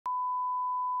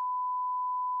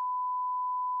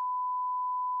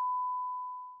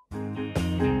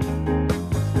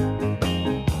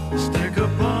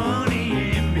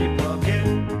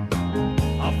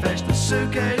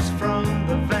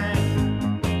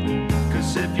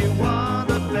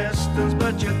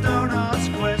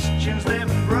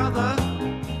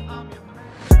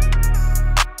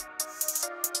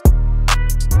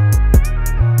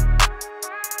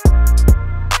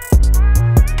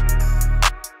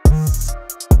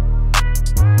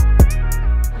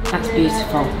That's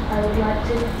beautiful.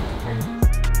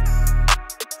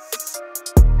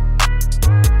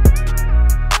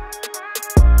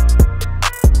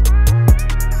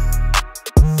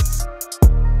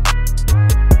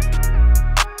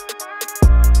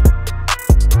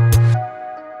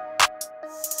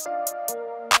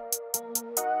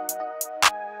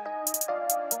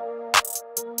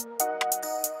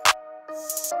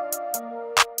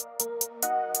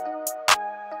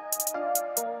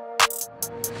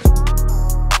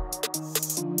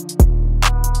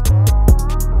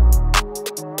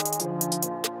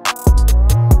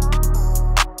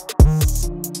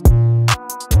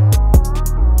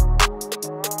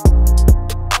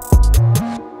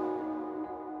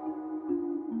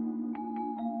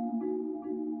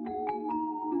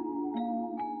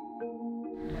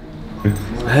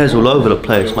 My hair's all over the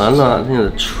place, man. I need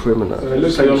a trim and that. It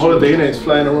looks like you're on holiday, innit? It's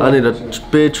flying around. I need a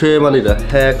beard trim, I need a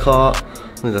haircut,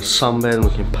 I need a sunbed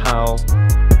looking pal.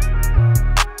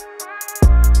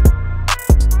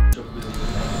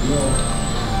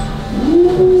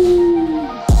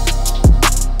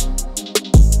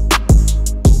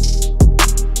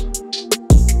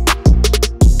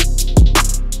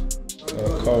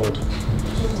 Cold.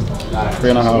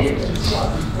 3.5.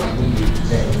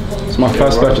 It's my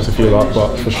first purchase if you like,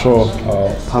 but for sure.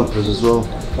 Pampers as well.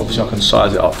 Obviously I can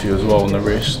size it up for you as well on the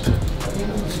wrist.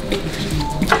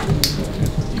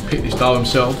 He picked this dial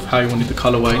himself, how he wanted the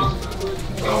colourway.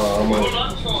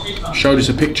 Showed us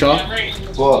a picture.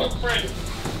 What?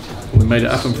 We made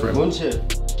it happen for him. Won't you?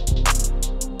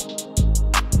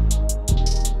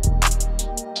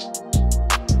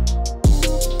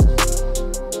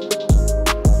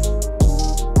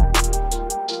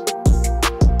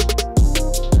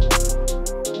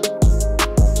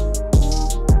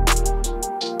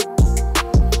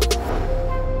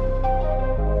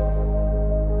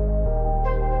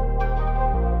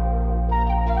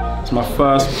 It's my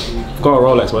first, I've got a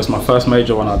Rolex, but it's my first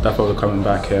major one. I'm definitely coming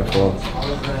back here for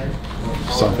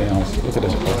something else. Look at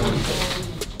this.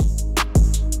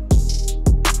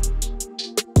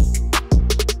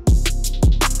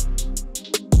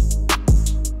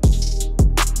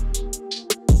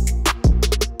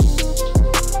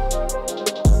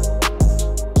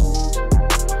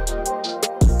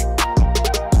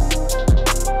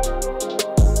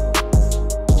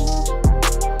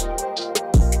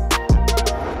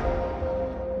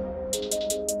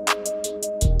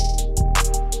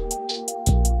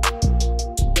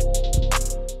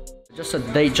 Just a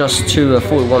date just to a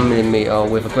 41mm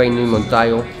with a grey Newman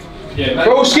dial. Yeah,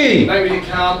 Broski! maybe you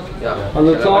can. Yeah. I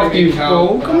looked after you,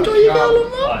 fool. Come do you down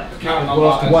on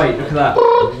that? Wait, look at that.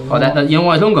 Oh, that you know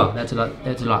why it's longer? That's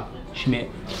to like schmidt.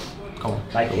 Go on.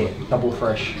 Take it. Double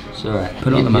fresh. It's alright.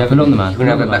 Put it on the man. Put it on the man. We're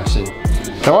gonna have it back soon.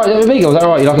 Is that right, with me? Is that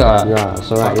right? You like that? Yeah,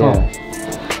 it's alright, yeah.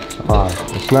 Ah,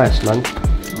 it's nice, man.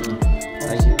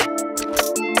 Thank you.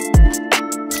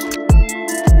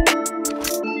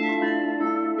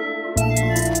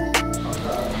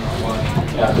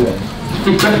 Yeah, I do it.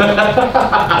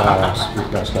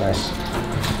 That's nice.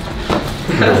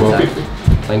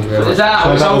 Thank you very much. Is that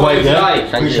how it's all Wait, yeah?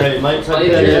 today? Appreciate it, mate. Thank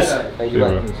you. Thank you,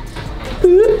 mate.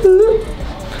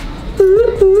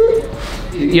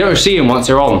 You don't see them once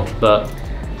they're on, but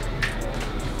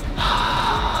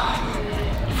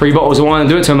 3 bottles of wine and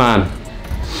do it to a man.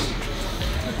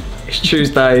 It's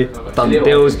Tuesday. I've done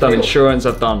bills, done insurance,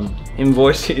 I've done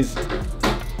invoices.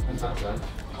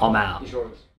 I'm out.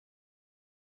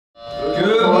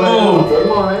 Good morning. Good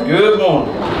morning. Good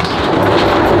morning.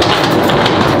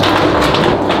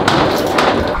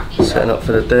 Setting up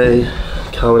for the day.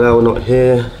 Carol not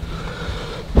here.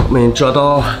 Me and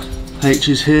Jodar. H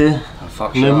is here.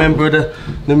 New member of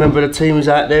the team is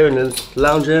out there in the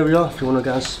lounge area. If you want to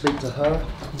go and speak to her.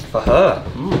 For her,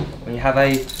 we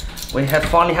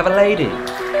finally have a lady.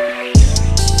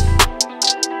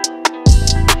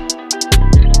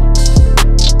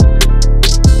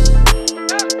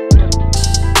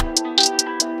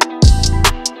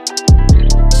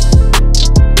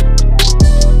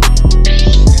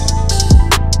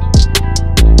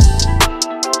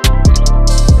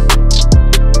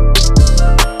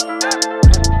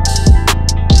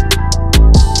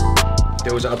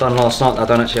 Deals that I done last night that I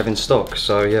don't actually have in stock,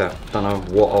 so yeah, don't know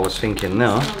what I was thinking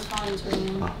now.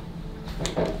 Oh.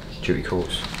 Duty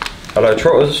calls. Hello,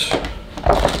 Trotters.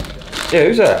 Yeah,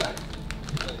 who's that?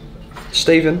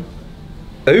 Stephen.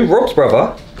 Who? Rob's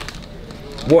brother?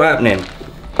 What happening?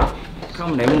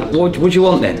 Come on then, what do you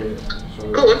want then?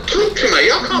 Go on, talk to me.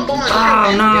 I can't buy it.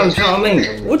 Oh no, do you know what I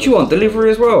mean? What do you want?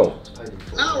 Delivery as well?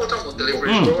 No, I don't want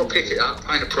delivery. I'll pick it up.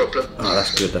 Ain't a problem. Oh,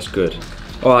 that's good, that's good.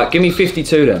 Alright, give me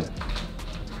 52 then.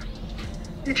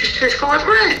 You just said 5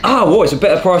 grand. Oh, what? It's a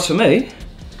better price for me.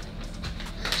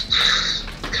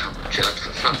 Come on, Judd,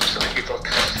 for fuck's sake, if I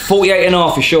can. 48 and a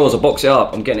half is yours. I'll box it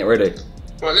up. I'm getting it ready.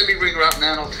 Right, let me ring her up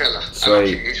now and I'll tell her.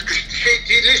 Sweet.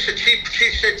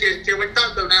 She said,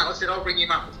 don't go now. I said, I'll ring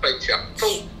him up and speak to you.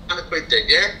 400 quid then,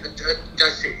 yeah? And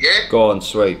that's it, yeah? Go on,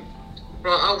 sweet.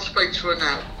 Right, I'll speak to her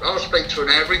now.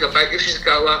 Ring her back. If she's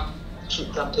go up, she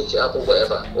can come pick it up or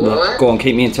whatever. Alright? Go on,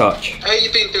 keep me in touch. How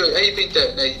you been doing? Are you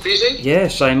busy? Yeah,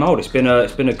 same old. It's been a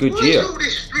good year. All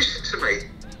this? Listen to me.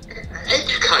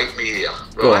 Educate me here,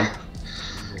 Go right?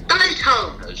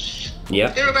 Daytonas.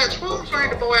 Yep. They're about 12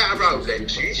 grand to buy out of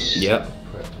Rolexes. Yep.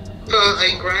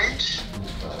 13 grand.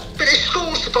 But there's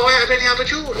scores to buy out of any other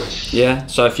jewellers. Yeah,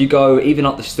 so if you go even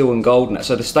up the steel and gold,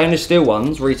 so the stainless steel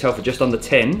ones retail for just under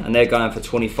 10 and they're going for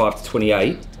 25 to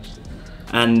 28.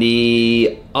 And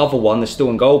the other one, the steel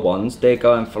and gold ones, they're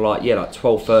going for like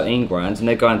 12, 13 grand and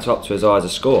they're going to up to as high as a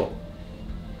score.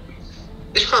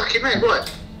 It's fucking mad, right?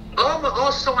 I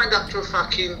signed up to a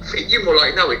fucking thing, you more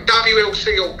like know it,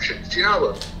 WLC auctions, do you know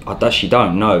it? I actually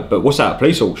don't know, but what's that, a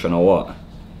police auction or what?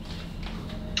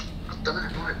 I don't know,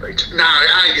 it might be. No, it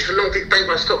ain't, it's a lot of big bank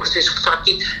stock because there's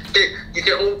fucking, you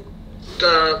get all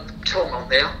the Tion on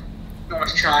there,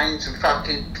 nice chains and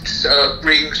fucking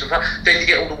rings, and then you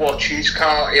get all the watches,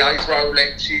 Cartiers,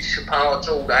 Rolexes, Chapards,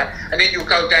 all that, and then you'll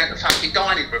go down to fucking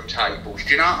dining room tables, do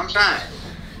you know what I'm saying?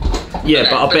 Yeah,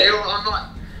 but I bet... I'm like,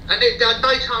 and then the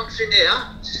Daytona's in there,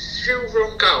 silver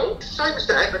and gold, same as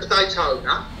that, but the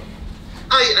Daytona,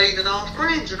 18.5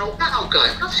 grand and all that old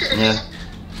game. I've seen Yeah.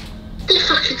 They're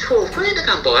fucking 12 grand to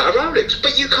go and buy a Rolex,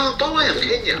 but you can't buy them,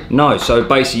 can you? No, so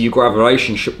basically you grab a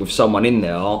relationship with someone in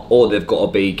there, or they've got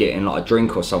to be getting like a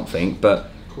drink or something, but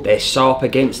they're so up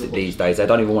against it these days, they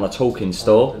don't even want to talk in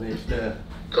store.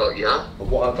 Got ya.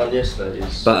 What I've done yesterday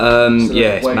is... But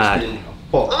yeah, it's mad.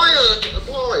 I heard,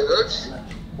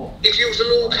 if you was a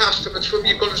loyal customer to them,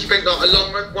 you've got to spend like a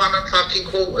long one, 1 and fucking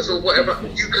quarters or whatever,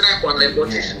 you can have one of them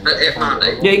watches at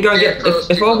money. Yeah, you can go and get,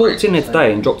 if I walked in there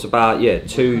today and dropped about,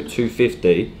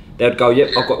 $250, they'd go,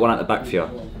 yep, I've got one at the back for you.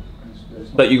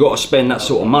 But you got to spend that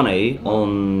sort of money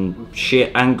on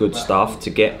shit and good stuff to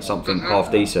get something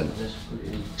half decent.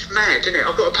 It's mad, isn't it?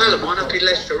 I've got a pal of mine up in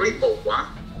Leicester, he bought one.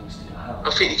 I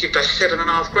think he give back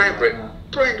 7.5 grand for it.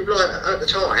 Brand like at the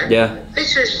time. Yeah.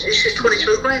 It's just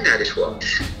 22 grand now, this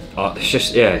watch. It's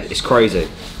just, yeah, it's crazy.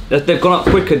 They've gone up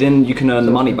quicker than you can earn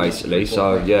the money basically,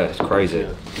 so yeah, it's crazy.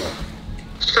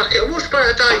 Fuck it, what's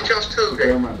about a day just 2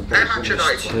 then? How much a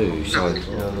day? 2, so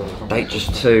date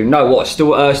just 2. No, what?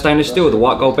 Still stainless steel, the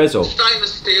white gold bezel.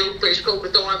 Stainless steel, but it's got the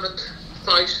diamond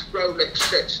face, Rolex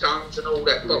set stones and all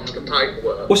that box of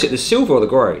paperwork. What's it, the silver or the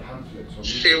grey?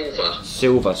 Silver.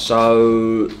 Silver.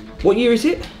 So, what year is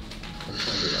it?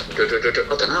 I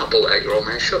don't know, I bought it at your old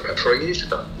man's shop about 3 years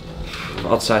ago.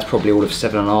 I'd say it's probably all of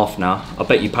 7.5 now. I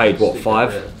bet you paid, what,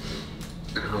 5?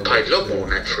 I paid a lot more than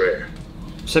that for it.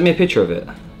 Send me a picture of it.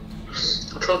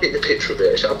 I'll try and get the picture of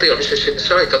it. I'll be honest, it's in the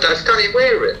safe. I don't even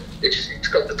wear it. It's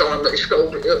got the diamond, it's got all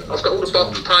the, I've got all the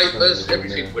box papers,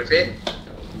 everything with it.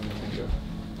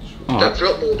 That's a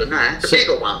lot more than that.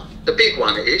 The big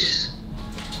one is.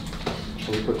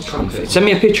 Send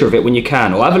me a picture of it when you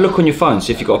can, or have a look on your phone,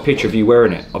 see if you've got a picture of you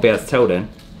wearing it. I'll be able to tell then.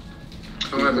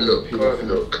 I'll have a look,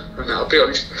 And I'll be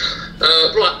honest.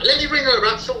 Right, let me ring her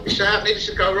up, sort this out, and if it's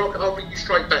go wrong, I'll ring you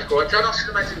straight back, alright? John, I should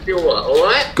imagine it'll be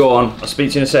alright? Go on, I'll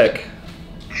speak to you in a sec.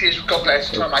 Cheers, God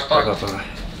bless. Bye, mate. Bye. Bye.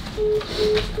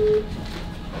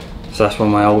 So that's one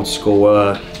of my old school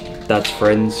dad's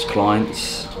friends,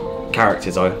 clients.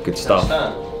 Characters though, good stuff.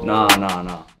 Nah.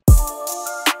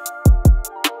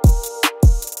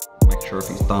 Make sure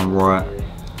everything's done right.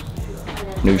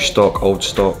 New stock, old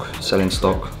stock, selling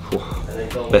stock.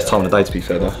 Best time of the day to be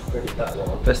fair though.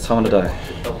 Best time of the day.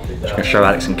 Just gonna show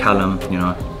Alex and Callum, you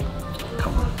know.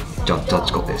 Come on,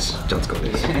 Judd's got this.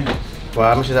 Well,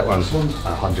 how much is that one?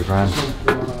 100 grand. Do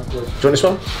you want this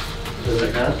one?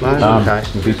 No? Okay.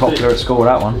 You'll be popular at school with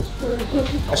that one.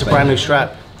 That's a brand new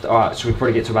strap. Alright, so we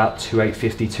probably get to about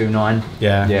 2,850, 2,9.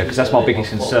 Yeah. Yeah, because that's my biggest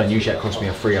concern. Usually it costs me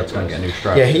a free to go and get a new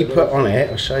strap. Yeah, he put on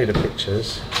it, I'll show you the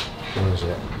pictures. Where is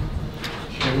it?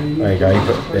 There you go, he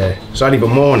put there. So I'd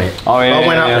even worn it. Oh yeah. I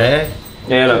went up there.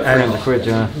 Yeah, look, 300 quid,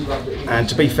 yeah. And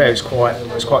to be fair, it's quite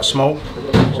small.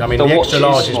 So, I mean, the extra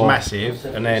large is massive,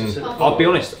 and then... I'll be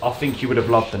honest, I think you would have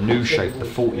loved the new shape, the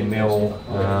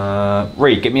 40mm.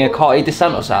 Reed, get me a Cartier Di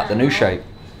Santos out, the new shape.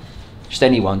 Just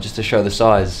anyone, just to show the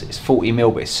size. It's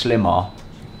 40mm, but it's slimmer.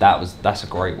 That's a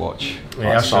great watch.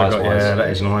 Yeah, yeah, that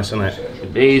is nice, isn't it?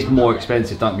 It is more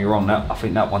expensive, don't get me wrong. I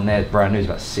think that one there, brand new, is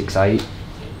about 6.8.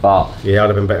 But yeah, I'd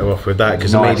have been better off with that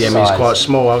because the Nice medium is size. quite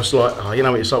small. I was like, oh, you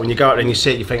know what it's like when you go out there and you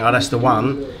see it, you think, oh, that's the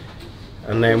one.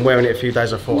 And then wearing it a few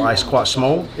days, I thought, oh, it's quite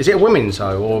small. Is it a women's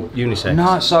though, or unisex?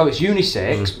 no, so it's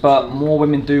unisex, but more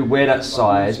women do wear that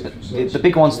size. But the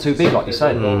big one's too big, like you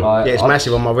said. Like, Yeah, it's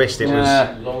massive on my wrist. It was.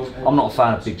 I'm not a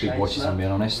fan of big watches, I'm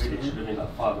being honest.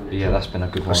 But yeah, that's been a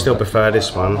good one. I still prefer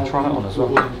this one. Try that one as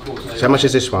well. So how much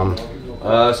is this one?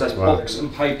 So that's box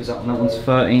and papers up, and that one's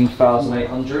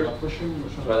 13,800.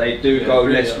 But they do go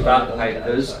less without the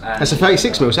papers. And That's a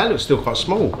 36 mil, so that looks still quite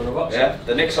small. yeah,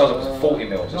 the next size up is 40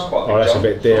 mils. It's quite a big Oh, that's a jump.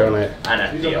 bit dear, isn't it? And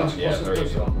a deal, yeah, very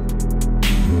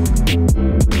good.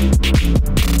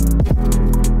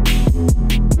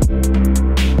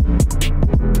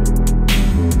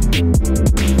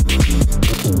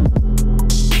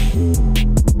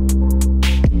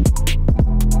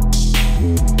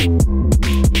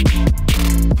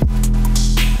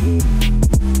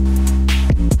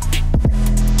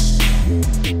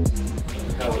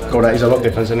 God, that is a lot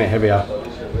different, isn't it? Heavier.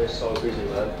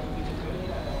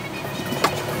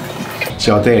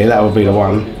 So ideally, that would be the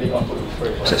one.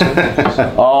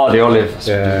 Oh, the olive. That's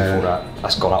Yeah. beautiful, that.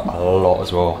 That's gone up a lot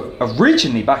as well.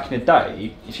 Originally, back in the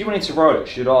day, if you went into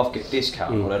Rolex, you'd half get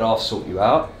discount or they'd half sort you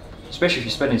out. Especially if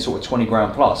you're spending sort of 20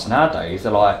 grand plus. Nowadays,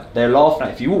 they're laughing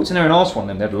at, if you walked in there and asked one of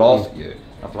them, they'd laugh at you.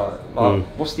 I'm like,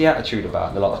 what's the attitude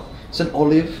about? They're like, it's an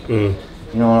olive, you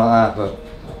know, like that. But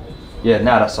yeah,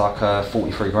 now that's like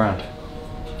 43 grand.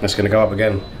 That's going to go up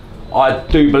again. I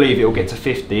do believe it'll get to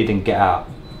 50, then get out.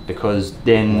 Because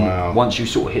then once you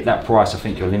sort of hit that price, I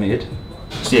think you're limited.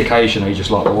 It's the occasion you just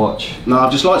like to watch. No,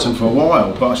 I've just liked them for a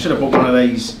while, but I should have bought one of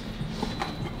these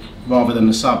rather than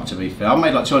the sub, to be fair. I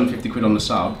made like 250 quid on the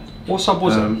sub. What sub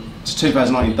was it? It's a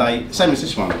 2019 date, same as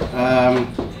this one.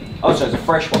 Oh, so it's a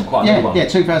fresh one, quite a new one. Yeah,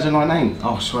 2019.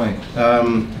 Oh, sweet.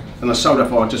 And I sold it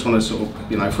for, I just want to sort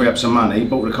of, you know, free up some money,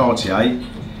 bought the Cartier,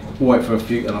 wore it for a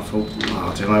few, and I thought,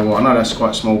 oh, I don't know what, I know that's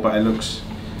quite small, but it looks...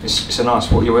 It's a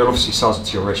nice one. You'll obviously size it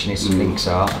to your wrist, you need some links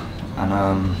out, and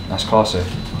that's classy.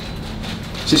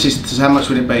 So how much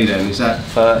would it be then? Is that...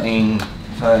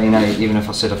 13.8, even if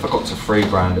I said if I got to 3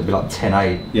 grand, it'd be like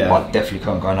 10.8. Yeah. But I definitely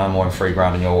couldn't go no more than 3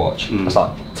 grand on your watch. That's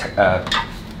like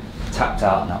tapped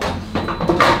out on that one.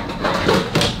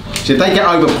 So if they get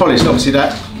over polished, obviously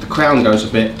the crown goes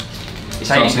a bit... It's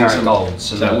 18 karat gold,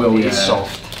 so that it is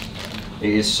soft. It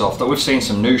is soft. But we've seen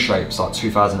some new shapes like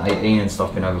 2018 and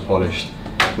stuff being over polished.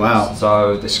 Wow.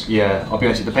 So this, yeah, I'll be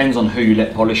honest, it depends on who you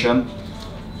let polish them.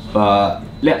 But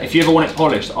yeah, if you ever want it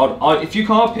polished, if you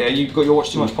come up here, you've got your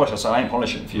watch too much polish, I say I ain't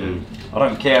polishing it for you. I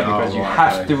don't care because you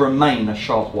have to remain a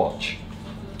sharp watch.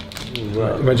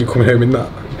 Right. Imagine coming home in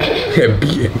that. Yeah,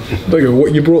 beating. Look at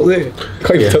what you brought there.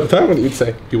 Can't even tell the time what you'd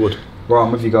say. You would. Right,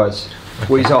 I'm with you guys.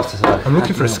 What are you after today? I'm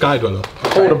looking for a Sky Dweller. I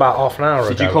called about half an hour ago.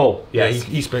 Did you call? Yeah,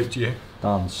 he spoke to you.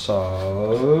 Done.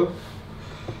 So,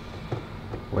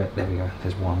 wait, there we go.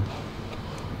 There's one.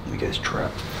 Let me get this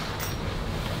trap.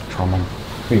 Try them on.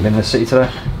 Have you been in the city today?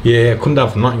 Yeah, come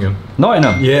down from Nottingham.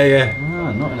 Nottingham? Yeah, yeah.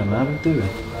 Ah, Nottingham, man. What are you doing?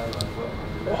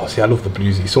 Oh, see, I love the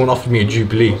bluesy. Someone offered me a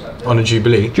Jubilee, on a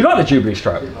Jubilee. Do you like the Jubilee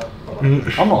strap? I'm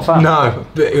not a fan. No,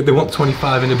 they want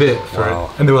 25 in a bit for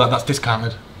it. And they were like, that's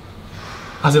discounted.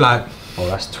 I was like... Oh,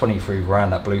 that's 23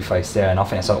 grand, that blue face there, and I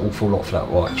think that's an awful lot for that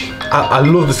watch. I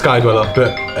love the Sky Dweller,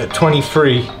 but at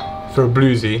 23 for a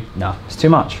bluesy... No, it's too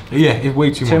much. Yeah, it's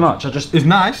way too much. It's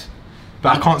nice,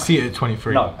 but I can't see it at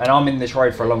 23. No, and I'm in this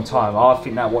trade for a long time. I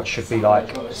think that watch should be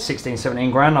like 16, 17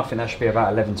 grand. I think that should be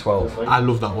about 11, 12. I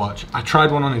love that watch. I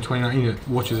tried one on in 2019 at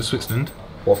Watches of Switzerland.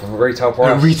 What, from a retail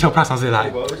price? At retail price, I was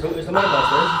like,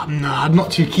 no, I'm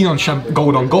not too keen on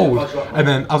gold on gold. And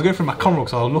then I was going through my camera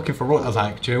because I was looking for Rolex. I was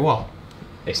like, do you know what?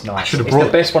 It's nice. I should have it's brought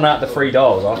the best one out of the 3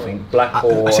 dials, I think. Black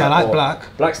or... I like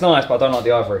black. Black's nice, but I don't like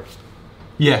the ivory.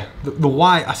 Yeah, the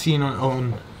white I seen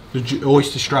on the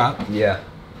oyster strap. Yeah.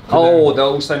 Oh, the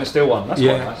old stainless steel one. That's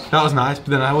quite nice. That was nice. But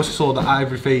then I also saw the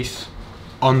ivory face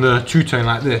on the two-tone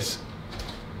like this.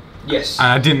 Yes. And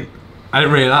I didn't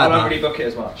really like that. I don't really book it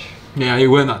as much. Yeah, it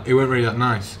weren't really that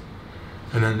nice.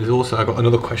 And then there's also, I got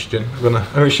another question. I'm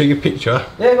gonna show you a picture.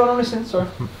 Yeah, go on, listen, sorry.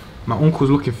 My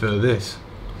uncle's looking for this.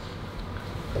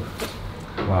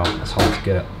 Wow, that's hard to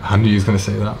get. I knew he was gonna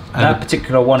say that. And that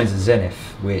particular one is a Zenith,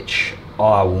 which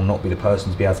I will not be the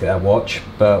person to be able to get that watch.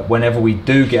 But whenever we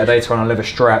do get a Daytona leather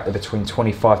strap, they're between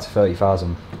 25 to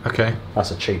 30,000. Okay.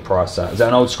 That's a cheap price. Is that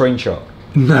an old screenshot?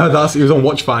 No, it was on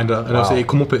Watchfinder, and obviously it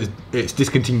come up at its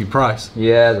discontinued price.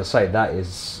 Yeah, as I say, that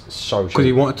is so cheap. Because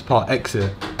he wanted to part X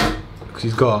it, because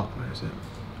he's got, where is it?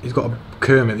 He's got a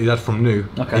Kermit he had from new.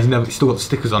 Okay. He's still got the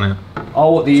stickers on it.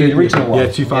 Oh, what, the original one?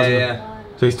 Yeah, 2000. Yeah.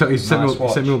 So he sent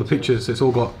me all the pictures, so it's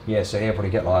all got... Yeah, so he'll probably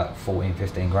get like 14,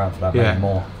 15 grand for that, Yeah. maybe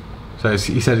more. So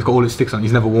he said it's got all its sticks on,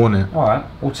 he's never worn it. Alright,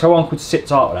 well tell Uncle to sit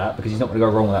tight with that because he's not going to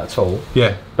go wrong with that at all.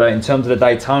 Yeah. But in terms of the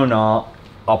Daytona,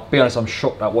 I'll be honest, I'm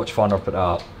shocked that Watchfinder put that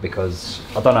up because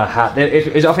I don't know how. I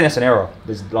think that's an error.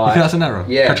 There's like, You think that's an error?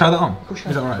 Yeah. Can I try that on? Is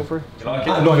that right? Go through.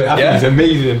 I love it. I think it's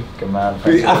amazing. Good man.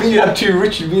 I think you had 2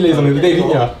 Richie relays on the other day, didn't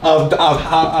you?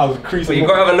 I was creasing. But you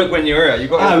got to have a look when you're here.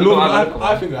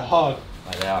 I think they're hard.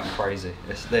 Like, they are crazy.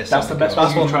 That's the best one.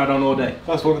 That's one tried on all day.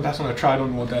 That's one I tried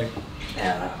on all day.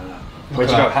 Yeah. Where'd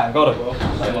you go? Hatton got it?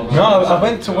 No, I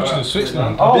went to watch the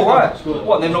Switzerland. Oh, right.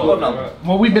 What, they've not got none?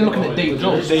 Well, we've been looking at Dave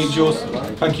Jaws. Dave Jaws.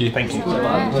 Thank you.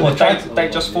 What, they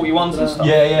just 41s and stuff?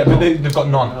 Yeah, but they've got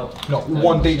none. Not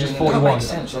one day, just 41. That makes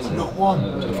sense, doesn't it? Not one.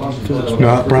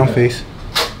 No, brown face.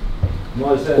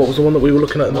 What was the one that we were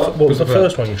looking at? What was the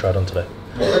first one you tried on today?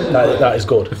 That is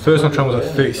good. The first one I tried was a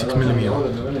 36mm.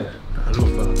 I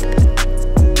love that.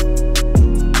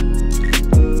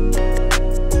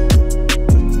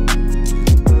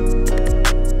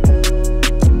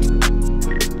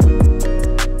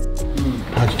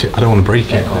 I don't want to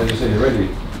break it.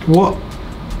 What?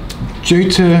 Due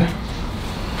to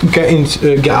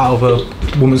get out of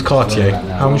a woman's Cartier,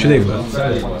 how much are they worth?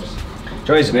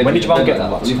 Joey, when did your mum get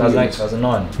that? Like 2008,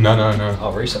 2009? No.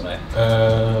 Oh, recently?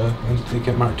 When did they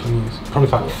get married? 20 years? Probably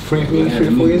like 3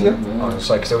 to 4 years ago? I was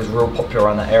like, because it was real popular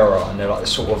around that era, and they're like, they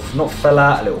sort of not fell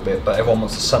out a little bit, but everyone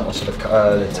wants to send onto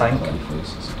the tank.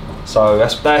 So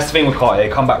that's the thing with Cartier,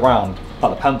 they come back round.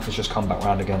 Like the Penthouse just come back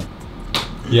round again.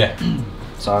 Yeah.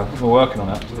 So we're working on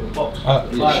it.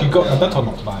 She got a bet on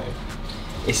not to buy it.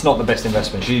 It's not the best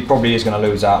investment. She probably is going to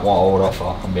lose out what I would offer,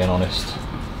 I'm being honest.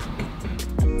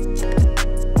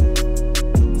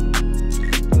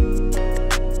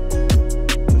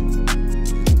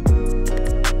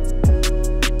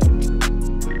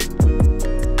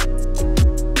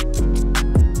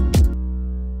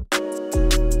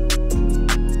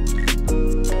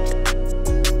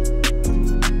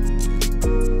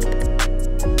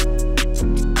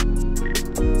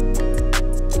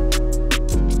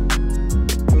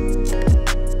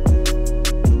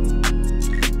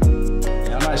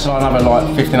 It's like another like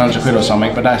 1,500 quid or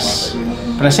something, but they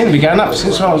seem to be going up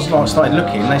since I was like started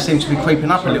looking. They seem to be creeping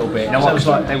up a little bit. You know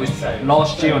what? There was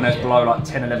last year on there's below like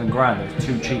 10, 11 grand. It was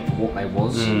too cheap for what they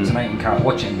was. It's an 18 carat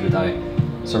watch at the end of the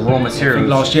day. So raw materials. I think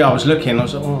last year I was looking. I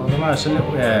was like, oh, I don't know, it's a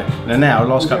little yeah. And now,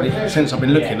 last couple of, since I've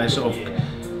been looking, they've sort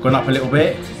of gone up a little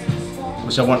bit.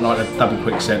 Which I want like a double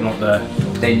quick set, not the.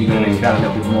 Then you're going to make that a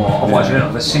little bit more. Otherwise, you're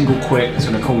not the single quick that's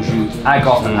going to cause you ag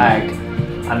after ag.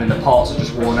 And then the parts are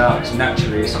just worn out because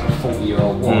naturally it's like a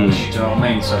 40-year-old watch, do you know what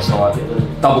I mean? So it's like,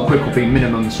 double quick will be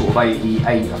minimum sort of 88,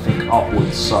 I think,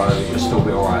 upwards, so you'll still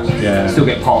be alright. Yeah. Still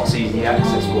get parts easy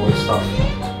access for and stuff.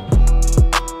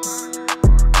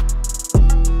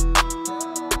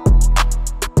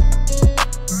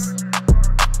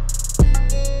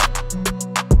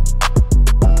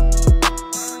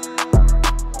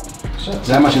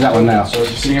 So how much is that one now?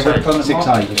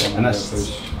 6'8", and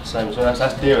that's. Same, so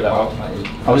that's dearer that one.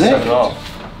 Oh, is it?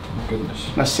 7.5. Goodness.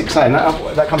 That's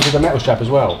 6'8", that comes with a metal strap as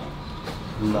well?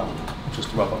 No,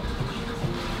 just rubber.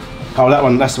 Oh, that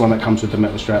one, that's the one that comes with the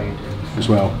metal strap as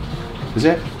well. Is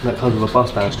it? That comes with a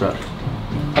bus band strap.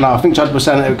 Oh, no, I think Judd was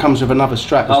saying that it comes with another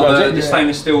strap as well. Oh, the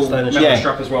stainless steel metal yeah.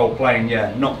 strap as well, plain,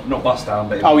 yeah. Not bust down,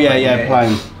 but... Oh, yeah,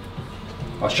 plain.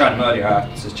 I was showing him earlier how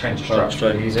to change the strap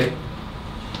straight easy.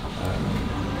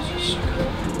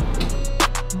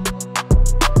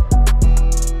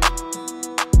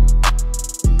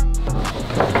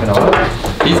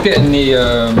 He's getting the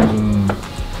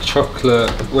chocolate,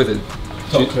 what is it?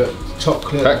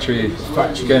 Chocolate Factory.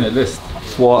 Getting a list.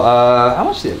 What, how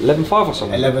much is it? 11.5 or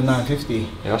something? 11,950. Yeah,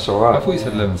 that's alright. I thought you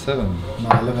said 11.7. No,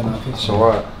 11,950. That's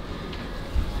alright.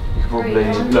 You could probably,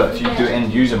 look, if you do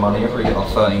end user money, you'll probably get like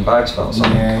 13 bags for that or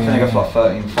something. Yeah, I think I go for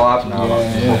like 13.5 now,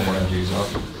 Yeah, like, for end user.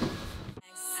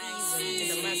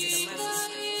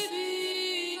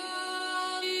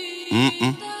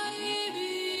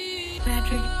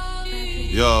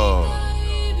 Yo.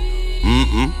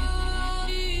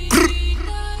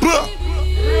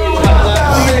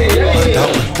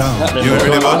 You ain't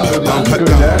really about down, pack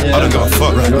down. I don't give a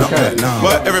fuck right now.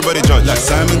 But everybody judge like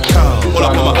Simon Cowell. All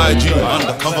up on my IG,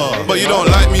 undercover. But you don't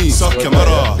like me, suck your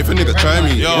mother. If a nigga try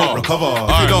me, you won't recover.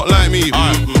 If you don't like me,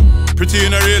 pretty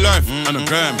in a real life, and a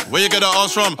gram. Where you get that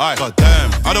ass from? God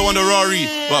damn, I don't want a Rari,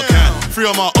 but I can. Free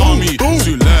on my army,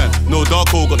 to land. No dark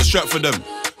hole, got the strap for them.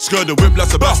 Skirt the whip like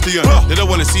Sebastian. They don't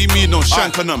wanna see me, no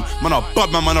shank on them. Man, I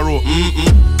bad man, I roll.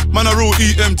 Man, I roll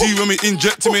EMT when we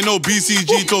inject him, ain't no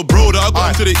BCG. Told bro that I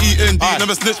got into the END.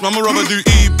 Never snitch, man, my rubber do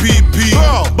EPP.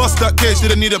 Bust that case,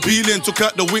 didn't need a peeling. Took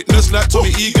out the witness like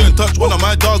Tommy Egan. Touch one of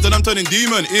my dogs, then I'm turning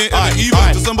demon. Ain't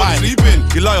even to somebody sleeping.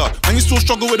 You liar, and you still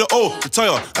struggle with the O.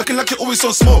 Retire, acting like you're always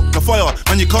on smoke. No fire,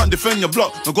 and you can't defend your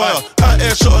block. No guire, out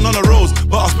here shotting on the roads,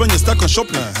 but I spend your stack on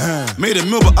shopping. Made a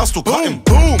meal, but I still cut him.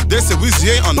 Boom, they said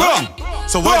Wizzy ain't on nothing.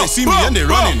 So why they see me and they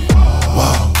running?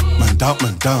 Wow.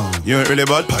 Man down. You ain't really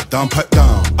bad, pat down.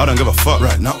 I don't give a fuck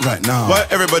right now. Why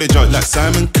everybody judge like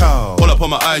Simon Cowell? All up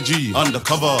on my IG,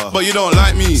 undercover. But you don't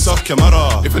like me, suck your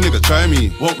mother. If a nigga try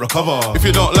me, won't recover. If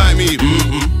you don't like me,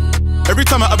 Every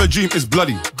time I have a dream, it's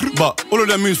bloody. But all of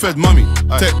them moves fed mummy.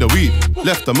 Take the weed,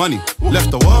 left the money,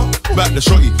 left the what? Back the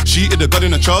shorty. She hid the gun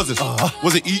in the trousers.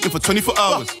 Wasn't eating for 24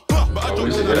 hours. But I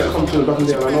don't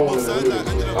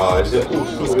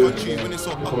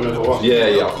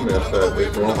Yeah, I think that's fair.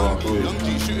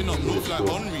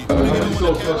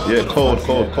 Yeah,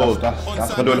 cold.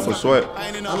 That's gonna do a little sweat.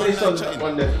 How many songs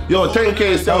one day? Yo,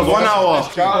 10K sales, 1 hour.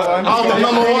 Album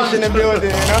number 1 in the building,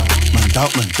 you know?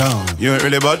 Man down. You ain't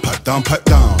really bad, pat down.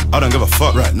 I don't give a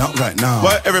fuck right now.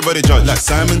 Why everybody judge like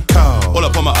Simon Cowell? All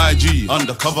up on my IG,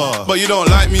 undercover. But you don't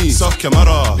like me, suck your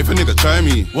mother. If a nigga try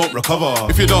me, won't recover.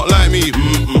 If you don't like me,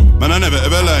 man, I never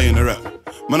ever lie in the rap.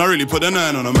 Man, I really put the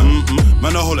 9 on a man.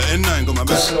 Man, I hold it N9, got my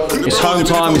back. It's home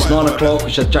time, it's 9 o'clock.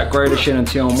 We had Jack Grealish in and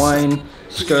Tion Wayne.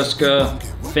 Skr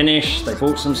finished. They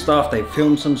bought some stuff, they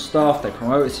filmed some stuff, they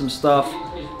promoted some stuff.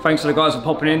 Thanks to the guys for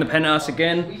popping in the Penthouse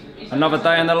again. Another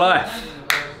day in the life.